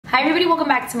Hi everybody, welcome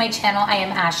back to my channel. I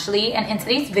am Ashley, and in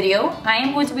today's video I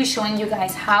am going to be showing you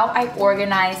guys how I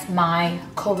organize my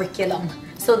curriculum.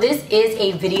 So this is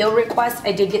a video request.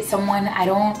 I did get someone,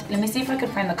 let me see if I can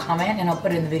find the comment and I'll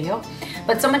put it in the video.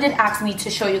 But someone did ask me to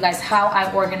show you guys how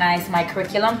I organize my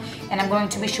curriculum, and I'm going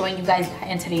to be showing you guys that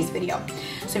in today's video.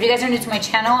 So if you guys are new to my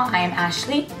channel, I am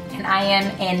Ashley and I am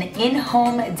an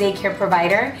in-home daycare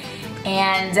provider,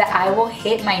 and I will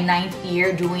hit my 9th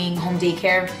year doing home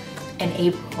daycare in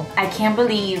April. I can't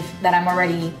believe that I'm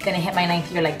already gonna hit my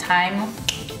 9th year. Like, time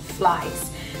flies.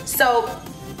 So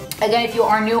again, if you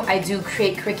are new, I do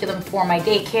create curriculum for my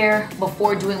daycare.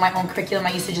 Before doing my own curriculum,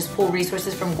 I used to just pull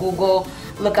resources from Google,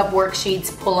 look up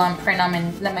worksheets, pull them, print them,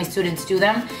 and let my students do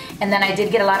them. And then I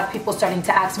did get a lot of people starting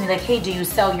to ask me like, hey, do you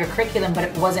sell your curriculum? But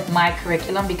it wasn't my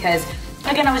curriculum because,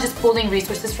 again, I was just pulling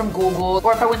resources from Google.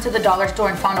 Or if I went to the dollar store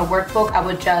and found a workbook, I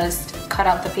would just cut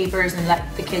out the papers and let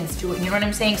the kids do it, you know what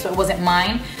I'm saying? So it wasn't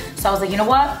mine. So I was like, you know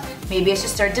what? Maybe I should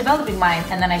start developing mine.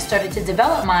 And then I started to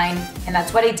develop mine, and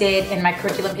that's what I did, and my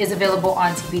curriculum is available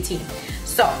on TPT.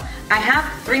 So I have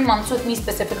 3 months with me,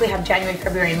 specifically have January,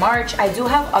 February, and March. I do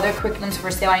have other curriculums for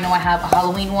sale. I know I have a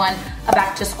Halloween one, a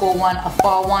back to school one, a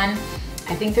fall one.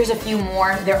 I think there's a few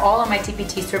more. They're all on my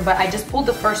TPT store, but I just pulled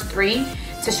the first 3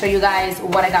 to show you guys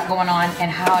what I got going on and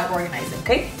how I organize it,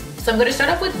 okay? So I'm gonna start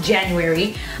off with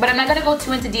January, but I'm not gonna go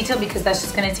too into detail because that's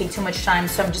just gonna take too much time.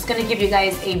 So I'm just gonna give you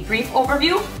guys a brief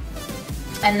overview.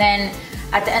 And then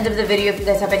at the end of the video, if you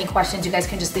guys have any questions, you guys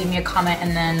can just leave me a comment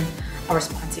and then I'll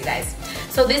respond to you guys.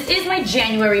 So this is my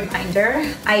January binder.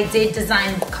 I did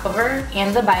design the cover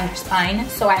and the binder spine.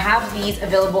 So I have these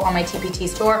available on my TPT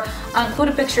store. I'll include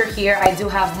a picture here. I do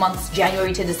have months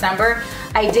January to December.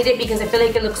 I did it because I feel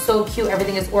like it looks so cute.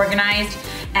 Everything is organized.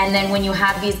 And then when you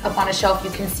have these up on a shelf, you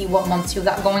can see what months you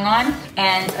got going on.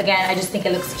 And again, I just think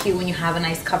it looks cute when you have a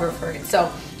nice cover for it. So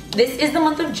this is the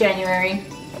month of January.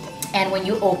 And when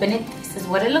you open it, this is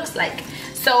what it looks like.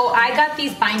 So I got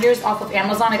these binders off of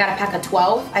Amazon. I got a pack of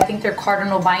 12. I think they're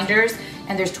cardinal binders,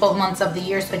 and there's 12 months of the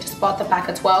year, so I just bought the pack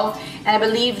of 12. And I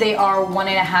believe they are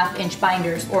 1.5 inch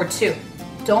binders, or 2.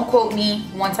 Don't quote me.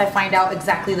 Once I find out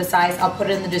exactly the size, I'll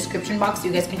put it in the description box so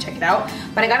you guys can check it out.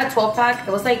 But I got a 12 pack.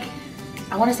 It was like,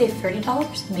 I want to say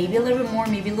 $30, maybe a little bit more,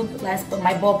 maybe a little bit less, but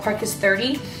my ballpark is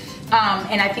 30.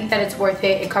 And I think that it's worth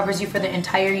it. It covers you for the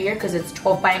entire year because it's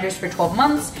 12 binders for 12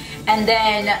 months. And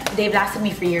then they've lasted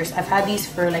me for years. I've had these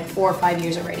for like 4 or 5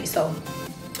 years already. So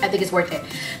I think it's worth it.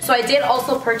 So I did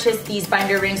also purchase these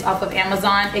binder rings off of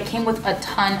Amazon. It came with a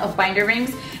ton of binder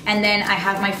rings. And then I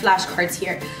have my flashcards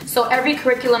here. So every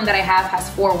curriculum that I have has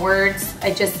 4 words.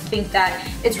 I just think that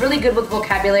it's really good with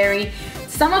vocabulary.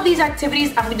 Some of these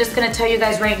activities, I'm just gonna tell you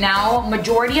guys right now,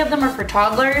 majority of them are for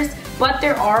toddlers, but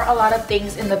there are a lot of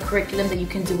things in the curriculum that you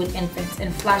can do with infants.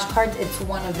 And flashcards, it's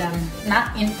one of them.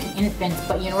 Not infants,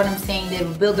 but you know what I'm saying? They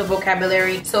build the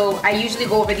vocabulary. So I usually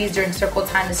go over these during circle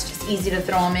time. It's just easy to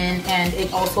throw them in, and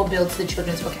it also builds the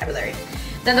children's vocabulary.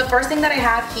 Then the first thing that I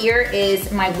have here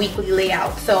is my weekly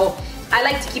layout. So I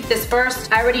like to keep this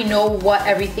first. I already know what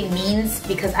everything means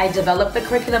because I developed the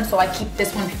curriculum, so I keep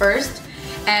this one first.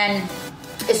 And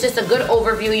it's just a good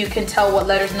overview. You can tell what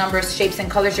letters, numbers, shapes, and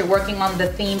colors you're working on, the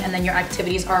theme, and then your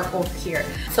activities are over here.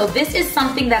 So this is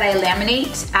something that I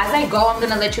laminate. As I go, I'm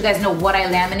gonna let you guys know what I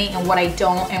laminate and what I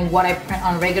don't, and what I print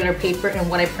on regular paper and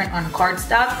what I print on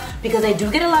cardstock, because I do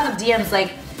get a lot of DMs like,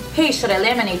 hey, should I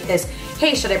laminate this?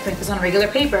 Hey, should I print this on regular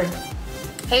paper?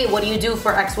 Hey, what do you do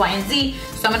for X, Y, and Z?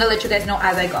 So I'm gonna let you guys know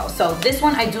as I go. So this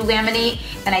one I do laminate,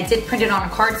 and I did print it on a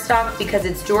cardstock because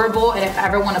it's durable, and if I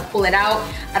ever wanna pull it out,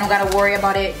 I don't gotta worry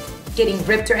about it getting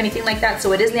ripped or anything like that.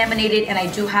 So it is laminated, and I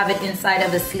do have it inside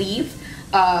of the sleeve,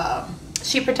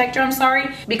 sheet protector, I'm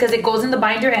sorry, because it goes in the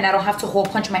binder and I don't have to hole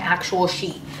punch my actual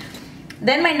sheet.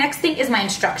 Then my next thing is my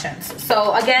instructions.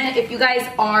 So again, if you guys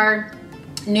are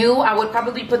new, I would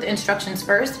probably put the instructions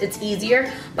first. It's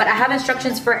easier, but I have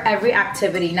instructions for every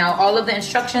activity. Now, all of the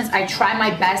instructions, I try my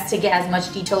best to get as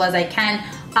much detail as I can.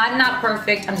 I'm not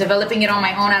perfect. I'm developing it on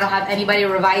my own. I don't have anybody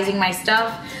revising my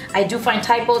stuff. I do find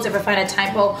typos. If I find a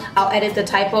typo, I'll edit the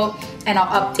typo and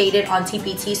I'll update it on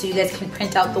TPT so you guys can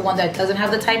print out the one that doesn't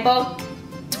have the typo.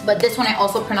 But this one I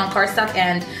also print on cardstock,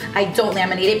 and I don't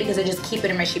laminate it because I just keep it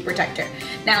in my sheet protector.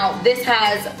 Now this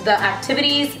has the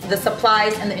activities, the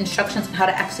supplies, and the instructions on how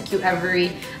to execute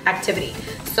every activity.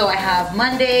 So I have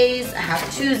Mondays, I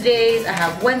have Tuesdays, I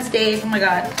have Wednesdays, oh my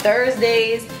God,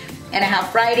 Thursdays, and I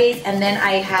have Fridays, and then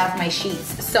I have my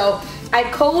sheets. So I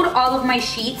code all of my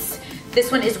sheets. This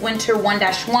one is winter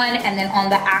 1-1, and then on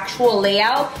the actual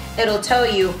layout, it'll tell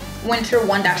you winter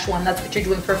 1-1. That's what you're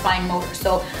doing for fine motor.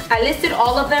 So I listed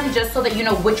all of them just so that you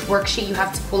know which worksheet you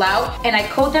have to pull out, and I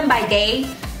code them by day.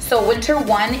 So winter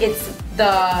 1, it's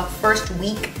the first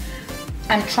week.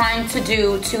 I'm trying to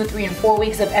do 2, 3, and 4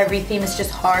 weeks of every theme. It's just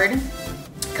hard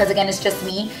because again, it's just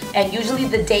me. And usually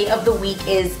the day of the week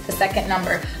is the second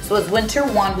number. So it's winter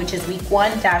 1, which is week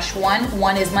 1-1.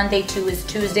 1 is Monday, 2 is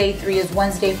Tuesday, 3 is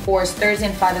Wednesday, 4 is Thursday,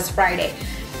 and 5 is Friday.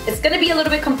 It's gonna be a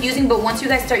little bit confusing, but once you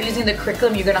guys start using the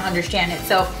curriculum, you're gonna understand it.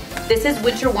 So this is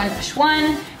winter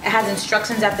 1-1. It has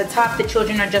instructions at the top. The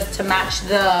children are just to match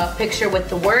the picture with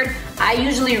the word. I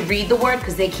usually read the word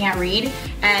because they can't read,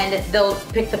 and they'll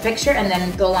pick the picture and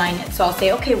then they'll line it. So I'll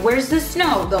say, okay, where's the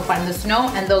snow? They'll find the snow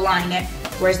and they'll line it.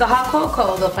 Where's the hot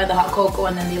cocoa? They'll find the hot cocoa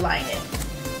and then they line it.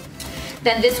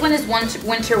 Then this one is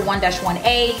winter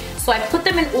 1-1A. So I put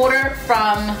them in order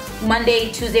from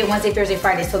Monday, Tuesday, Wednesday, Thursday,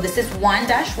 Friday. So this is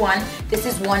 1-1, this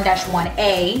is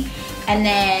 1-1A, and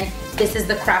then this is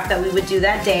the craft that we would do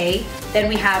that day. Then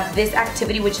we have this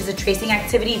activity, which is a tracing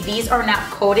activity. These are not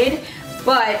coded,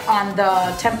 but on the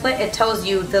template, it tells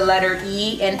you the letter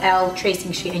E and L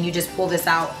tracing sheet, and you just pull this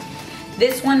out.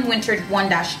 This one, winter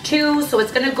 1-2, so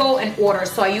it's gonna go in order.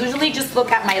 So I usually just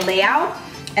look at my layout,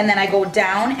 and then I go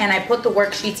down and I put the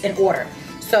worksheets in order.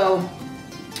 So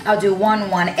I'll do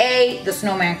 1-1A, the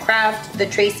snowman craft, the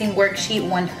tracing worksheet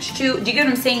 1-2. Do you get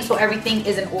what I'm saying? So everything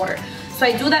is in order. So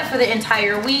I do that for the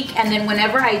entire week, and then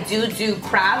whenever I do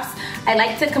crafts, I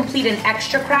like to complete an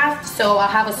extra craft. So I'll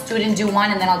have a student do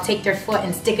one, and then I'll take their foot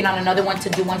and stick it on another one to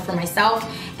do one for myself,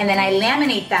 and then I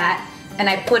laminate that and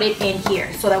I put it in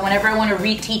here so that whenever I want to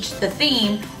reteach the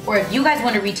theme, or if you guys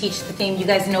want to reteach the theme, you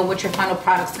guys know what your final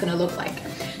product's gonna look like.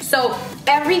 So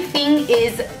everything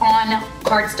is on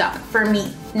cardstock for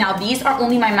me. Now these are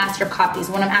only my master copies.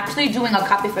 When I'm actually doing a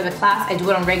copy for the class, I do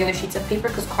it on regular sheets of paper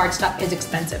because cardstock is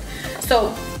expensive.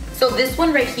 So this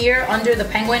one right here under the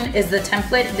penguin is the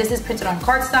template. This is printed on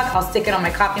cardstock. I'll stick it on my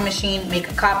copy machine, make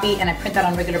a copy, and I print that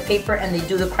on regular paper, and they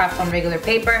do the craft on regular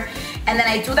paper. And then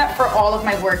I do that for all of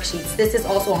my worksheets. This is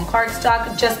also on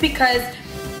cardstock just because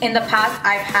in the past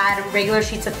I've had regular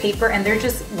sheets of paper and they're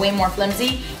just way more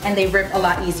flimsy and they rip a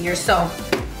lot easier. So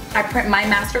I print my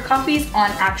master copies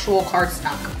on actual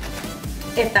cardstock,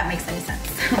 if that makes any sense.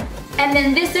 And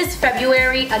then this is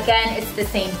February. Again, it's the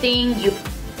same thing.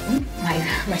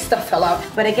 My stuff fell out.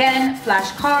 But again,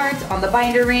 flashcards on the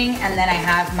binder ring, and then I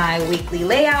have my weekly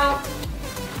layout,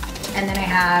 and then I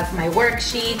have my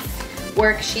worksheets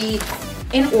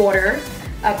in order,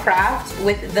 a craft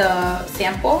with the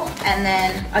sample, and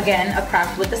then again a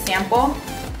craft with the sample,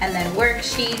 and then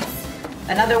worksheets,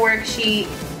 another worksheet,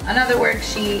 another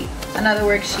worksheet, another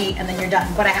worksheet, and then you're done.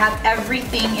 But I have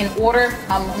everything in order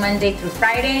from Monday through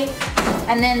Friday.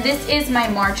 And then this is my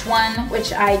March one,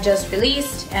 which I just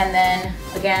released, and then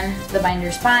again the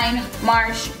binder's fine.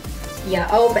 March, yeah,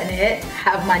 open it,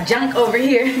 have my junk over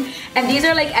here. And these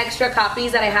are like extra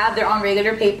copies that I have. They're on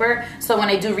regular paper, so when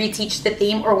I do reteach the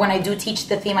theme, or when I do teach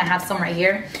the theme, I have some right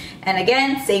here. And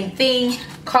again, same thing,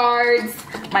 cards,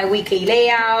 my weekly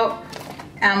layout,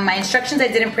 my instructions I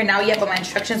didn't print out yet, but my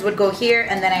instructions would go here,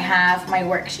 and then I have my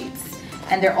worksheets.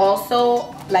 And they're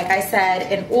also, like I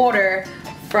said, in order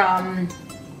from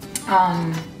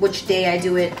which day I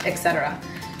do it, etc.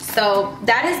 So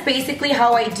that is basically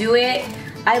how I do it.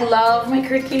 I love my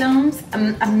curriculums.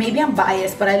 Maybe I'm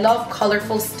biased, but I love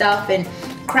colorful stuff and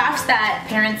crafts that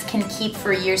parents can keep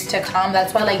for years to come.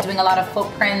 That's why I like doing a lot of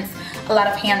footprints, a lot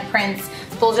of handprints.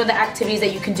 Those are the activities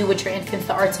that you can do with your infants,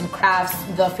 the arts and crafts,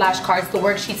 the flashcards, the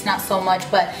worksheets not so much,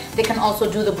 but they can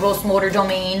also do the gross motor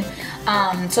domain.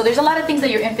 So there's a lot of things that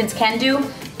your infants can do,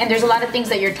 and there's a lot of things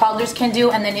that your toddlers can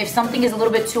do. And then if something is a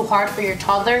little bit too hard for your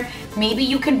toddler, maybe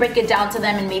you can break it down to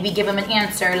them and maybe give them an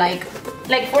answer. Like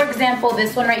for example,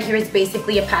 this one right here is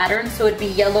basically a pattern. So it'd be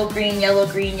yellow, green, yellow,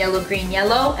 green, yellow, green,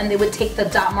 yellow, and they would take the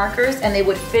dot markers and they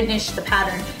would finish the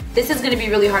pattern. This is gonna be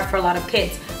really hard for a lot of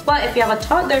kids. But if you have a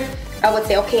toddler, I would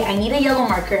say, okay, I need a yellow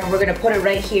marker and we're gonna put it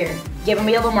right here. Give them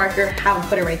a yellow marker, have them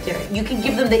put it right there. You can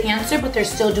give them the answer, but they're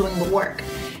still doing the work.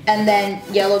 And then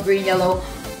yellow, green,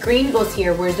 green goes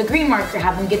here. Where's the green marker?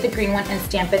 Have them get the green one and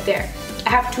stamp it there. I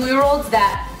have 2-year-olds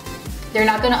that they're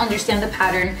not gonna understand the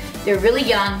pattern. They're really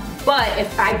young, but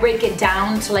if I break it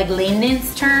down to like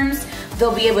layman's terms,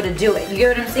 they'll be able to do it. You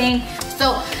get what I'm saying?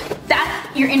 So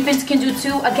that your infants can do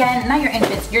too. Again, not your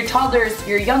infants, your toddlers,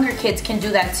 your younger kids can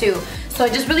do that too. So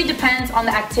it just really depends on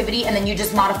the activity, and then you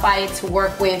just modify it to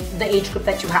work with the age group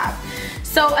that you have.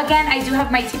 So again, I do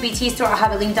have my TPT store. I'll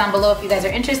have a link down below if you guys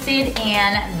are interested.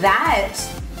 And that,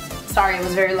 sorry, it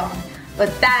was very long, but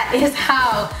that is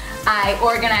how I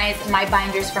organize my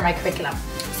binders for my curriculum.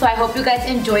 So I hope you guys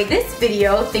enjoyed this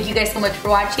video. Thank you guys so much for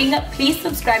watching. Please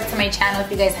subscribe to my channel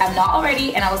if you guys have not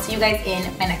already, and I will see you guys in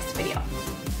my next video.